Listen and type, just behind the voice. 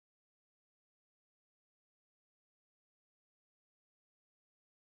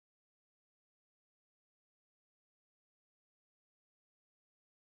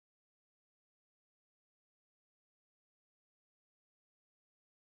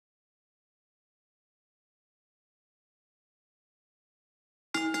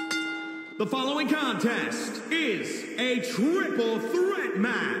The following contest is a triple threat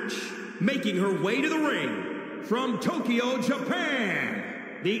match. Making her way to the ring from Tokyo, Japan,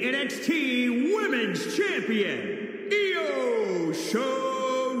 the NXT Women's Champion, Io Shirai.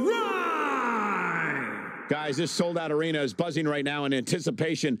 Guys, this sold-out arena is buzzing right now in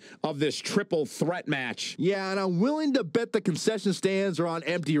anticipation of this triple threat match. Yeah, and I'm willing to bet the concession stands are on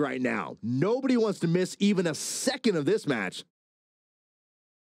empty right now. Nobody wants to miss even a second of this match.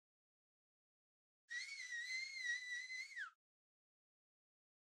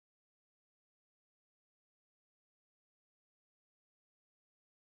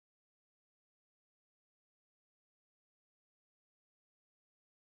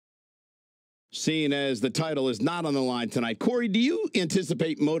 Seeing as the title is not on the line tonight, Corey, do you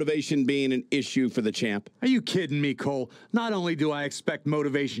anticipate motivation being an issue for the champ? Are you kidding me, Cole? Not only do I expect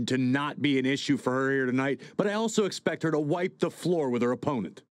motivation to not be an issue for her here tonight, but I also expect her to wipe the floor with her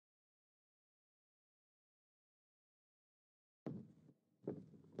opponent.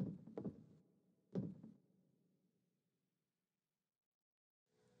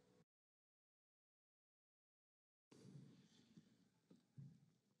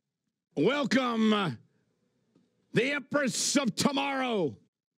 Welcome, the Empress of Tomorrow.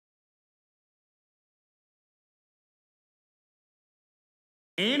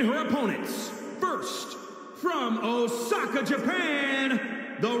 And her opponents, first, from Osaka,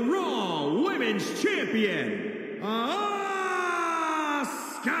 Japan, the Raw Women's Champion, Asuka.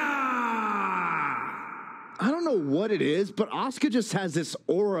 I don't know what it is, but Asuka just has this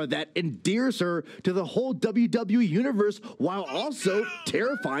aura that endears her to the whole WWE universe while also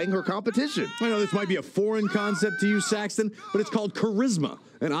terrifying her competition. I know this might be a foreign concept to you, Saxton, but it's called charisma,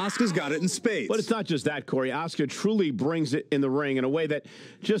 and Asuka's got it in spades. But it's not just that, Corey. Asuka truly brings it in the ring in a way that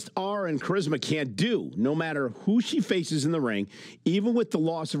just aura and charisma can't do. No matter who she faces in the ring, even with the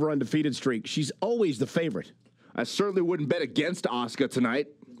loss of her undefeated streak, she's always the favorite. I certainly wouldn't bet against Asuka tonight,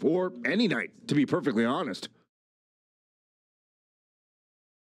 or any night, to be perfectly honest.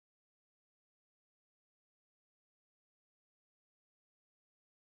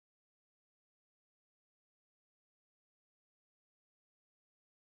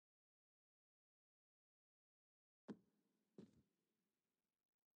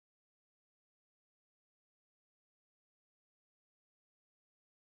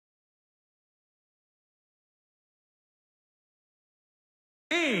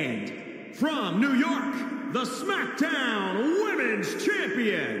 And from New York, the SmackDown Women's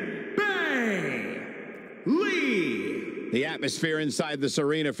Champion, Bayley. The atmosphere inside this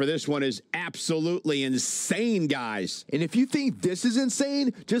arena for this one is absolutely insane, guys. And if you think this is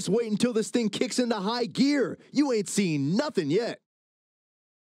insane, just wait until this thing kicks into high gear. You ain't seen nothing yet.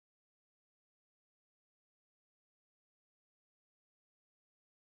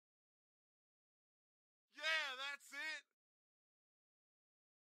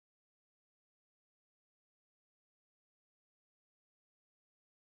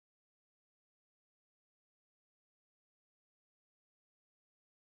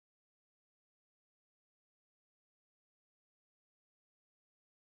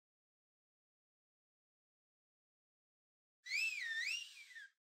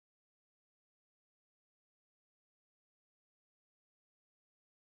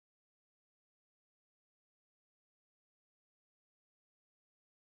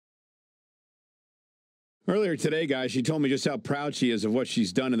 Earlier today, guys, she told me just how proud she is of what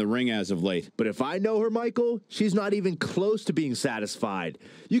she's done in the ring as of late. But if I know her, Michael, she's not even close to being satisfied.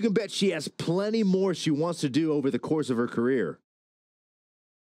 You can bet she has plenty more she wants to do over the course of her career.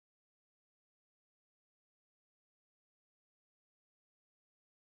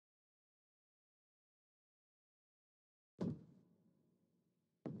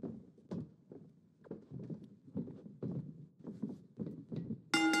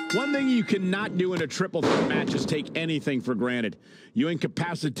 One thing you cannot do in a triple threat match is take anything for granted. You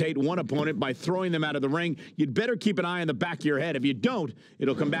incapacitate one opponent by throwing them out of the ring. You'd better keep an eye on the back of your head. If you don't,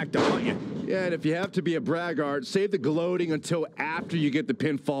 it'll come back to haunt you. Yeah, and if you have to be a braggart, save the gloating until after you get the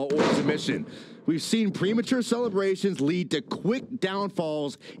pinfall or submission. We've seen premature celebrations lead to quick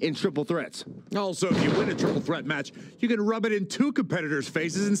downfalls in triple threats. Also, if you win a triple threat match, you can rub it in two competitors'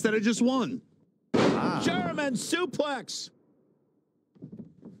 faces instead of just one. German suplex.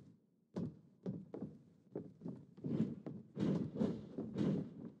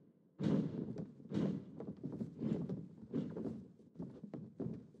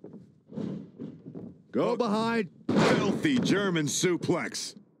 Go behind. Filthy German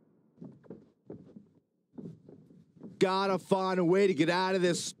suplex. Gotta find a way to get out of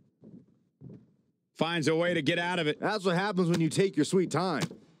this. Finds a way to get out of it. That's what happens when you take your sweet time.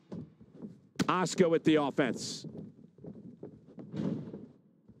 Asuka with the offense.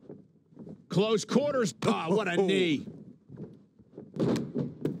 Close quarters. Oh, what a knee.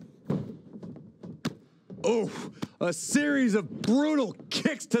 Oh, a series of brutal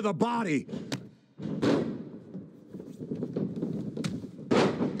kicks to the body.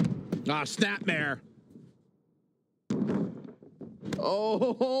 Snapmare.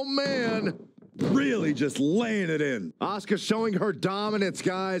 Oh, man. Really just laying it in. Asuka showing her dominance,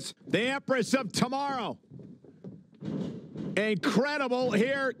 guys. The Empress of Tomorrow. Incredible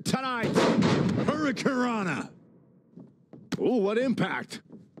here tonight. Hurricanrana. Ooh, what impact.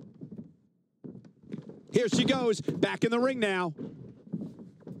 Here she goes, back in the ring now.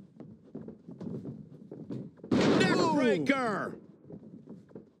 Neckbreaker.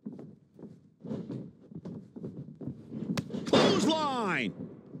 Clothesline.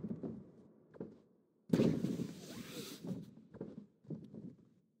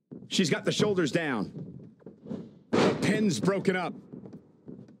 She's got the shoulders down. The pin's broken up.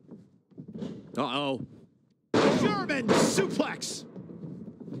 Uh-oh. German suplex.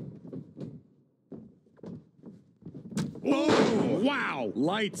 Oh, wow.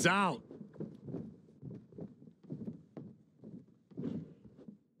 Lights out.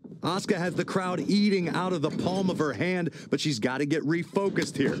 Asuka has the crowd eating out of the palm of her hand, but she's got to get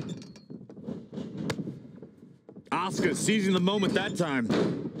refocused here. Asuka seizing the moment that time.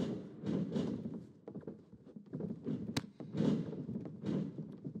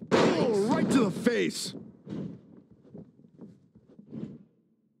 Oh, right to the face.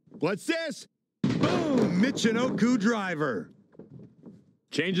 What's this? Boom! Michinoku driver.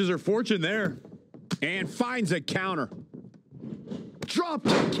 Changes her fortune there. And finds a counter. Drop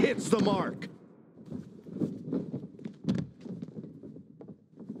kick hits the mark.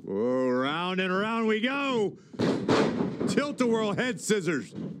 Oh, round and round we go. Tilt-a-whirl head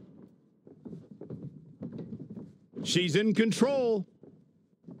scissors. She's in control.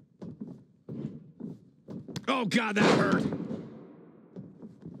 Oh, God, that hurt.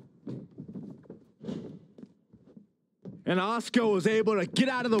 And Asuka was able to get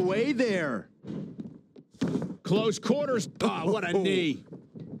out of the way there. Close quarters. Oh, what a knee.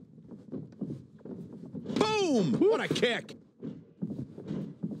 Boom! What a kick.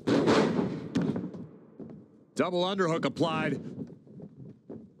 Double underhook applied.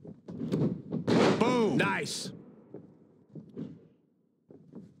 Boom! Nice.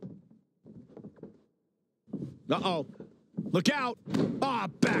 Uh-oh. Look out. Ah,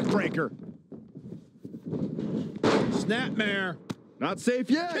 backbreaker. Snapmare. Not safe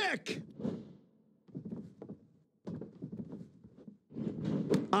yet. Kick.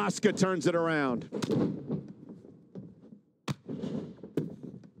 Asuka turns it around.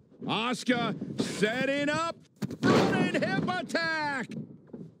 Asuka setting up. Running hip attack.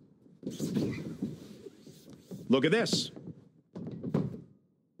 Look at this.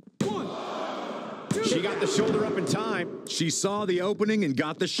 She got the shoulder up in time. She saw the opening and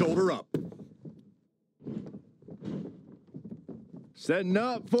got the shoulder up. Setting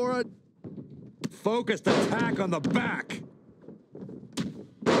up for a Focused attack on the back.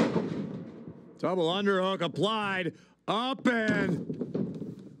 Double underhook applied. Up and...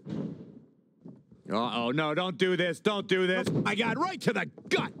 Uh-oh, no, don't do this. Don't do this. I got right to the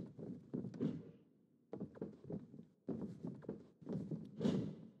gut.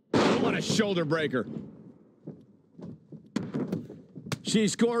 What a shoulder breaker. She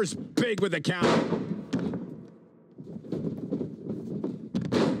scores big with the count.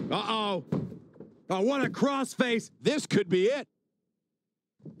 Uh-oh. Oh, what a crossface. This could be it.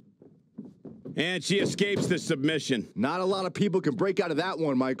 And she escapes the submission. Not a lot of people can break out of that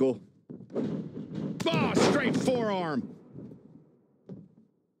one, Michael. Oh, straight forearm.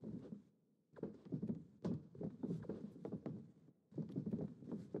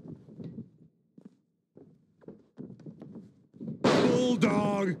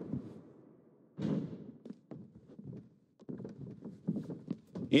 Bulldog.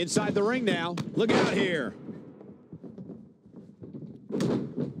 Inside the ring now. Look out here.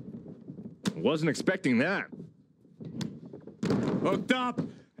 Wasn't expecting that. Hooked up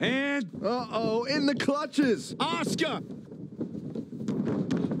and... Uh-oh, in the clutches. Asuka.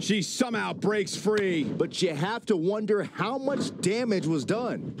 She somehow breaks free. But you have to wonder how much damage was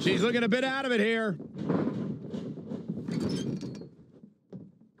done. She's looking a bit out of it here.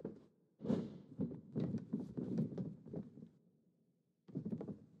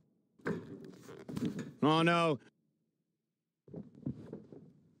 Oh, no.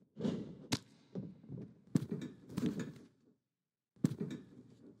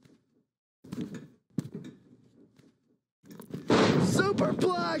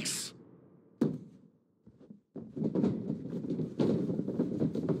 Superplex.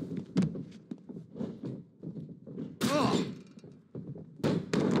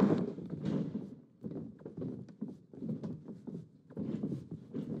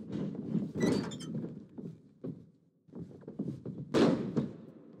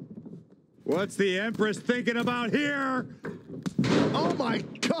 What's the Empress thinking about here? Oh my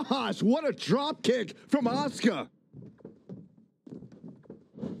gosh, what a drop kick from Asuka.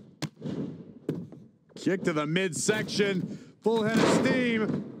 Kick to the midsection, full head of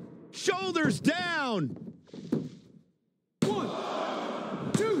steam. Shoulders down.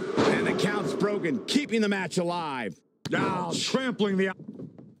 1, 2. And the count's broken, keeping the match alive. Oh, trampling the...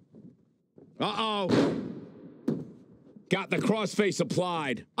 Uh-oh. Got the crossface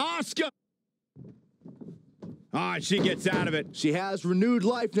applied. Asuka. Ah, she gets out of it. She has renewed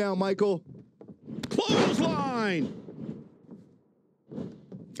life now, Michael. Clothesline.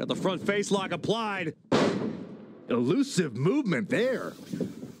 Got the front face lock applied. Elusive movement there.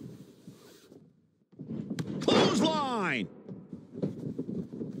 Clothesline.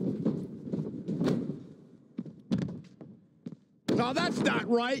 Oh, that's not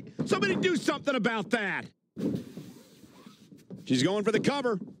right. Somebody do something about that. She's going for the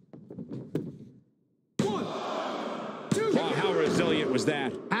cover. 1, 2. Oh, how resilient was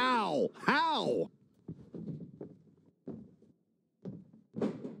that? How? How?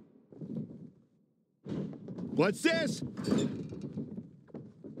 What's this?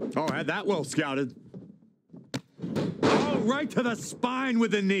 Oh, had that well scouted. Oh, right to the spine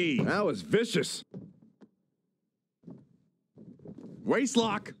with the knee. That was vicious. Waist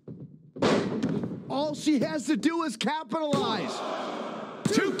lock. All she has to do is capitalize.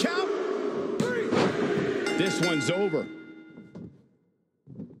 2 count. 3. This one's over.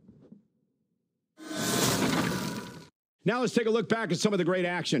 Now let's take a look back at some of the great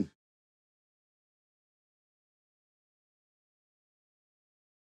action.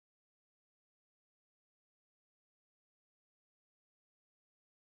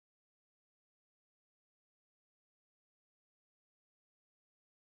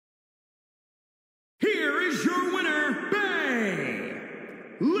 Here is your winner,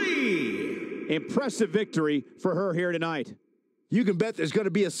 Bayley. Impressive victory for her here tonight. You can bet there's going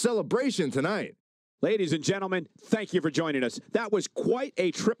to be a celebration tonight. Ladies and gentlemen, thank you for joining us. That was quite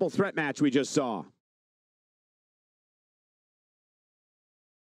a triple threat match we just saw.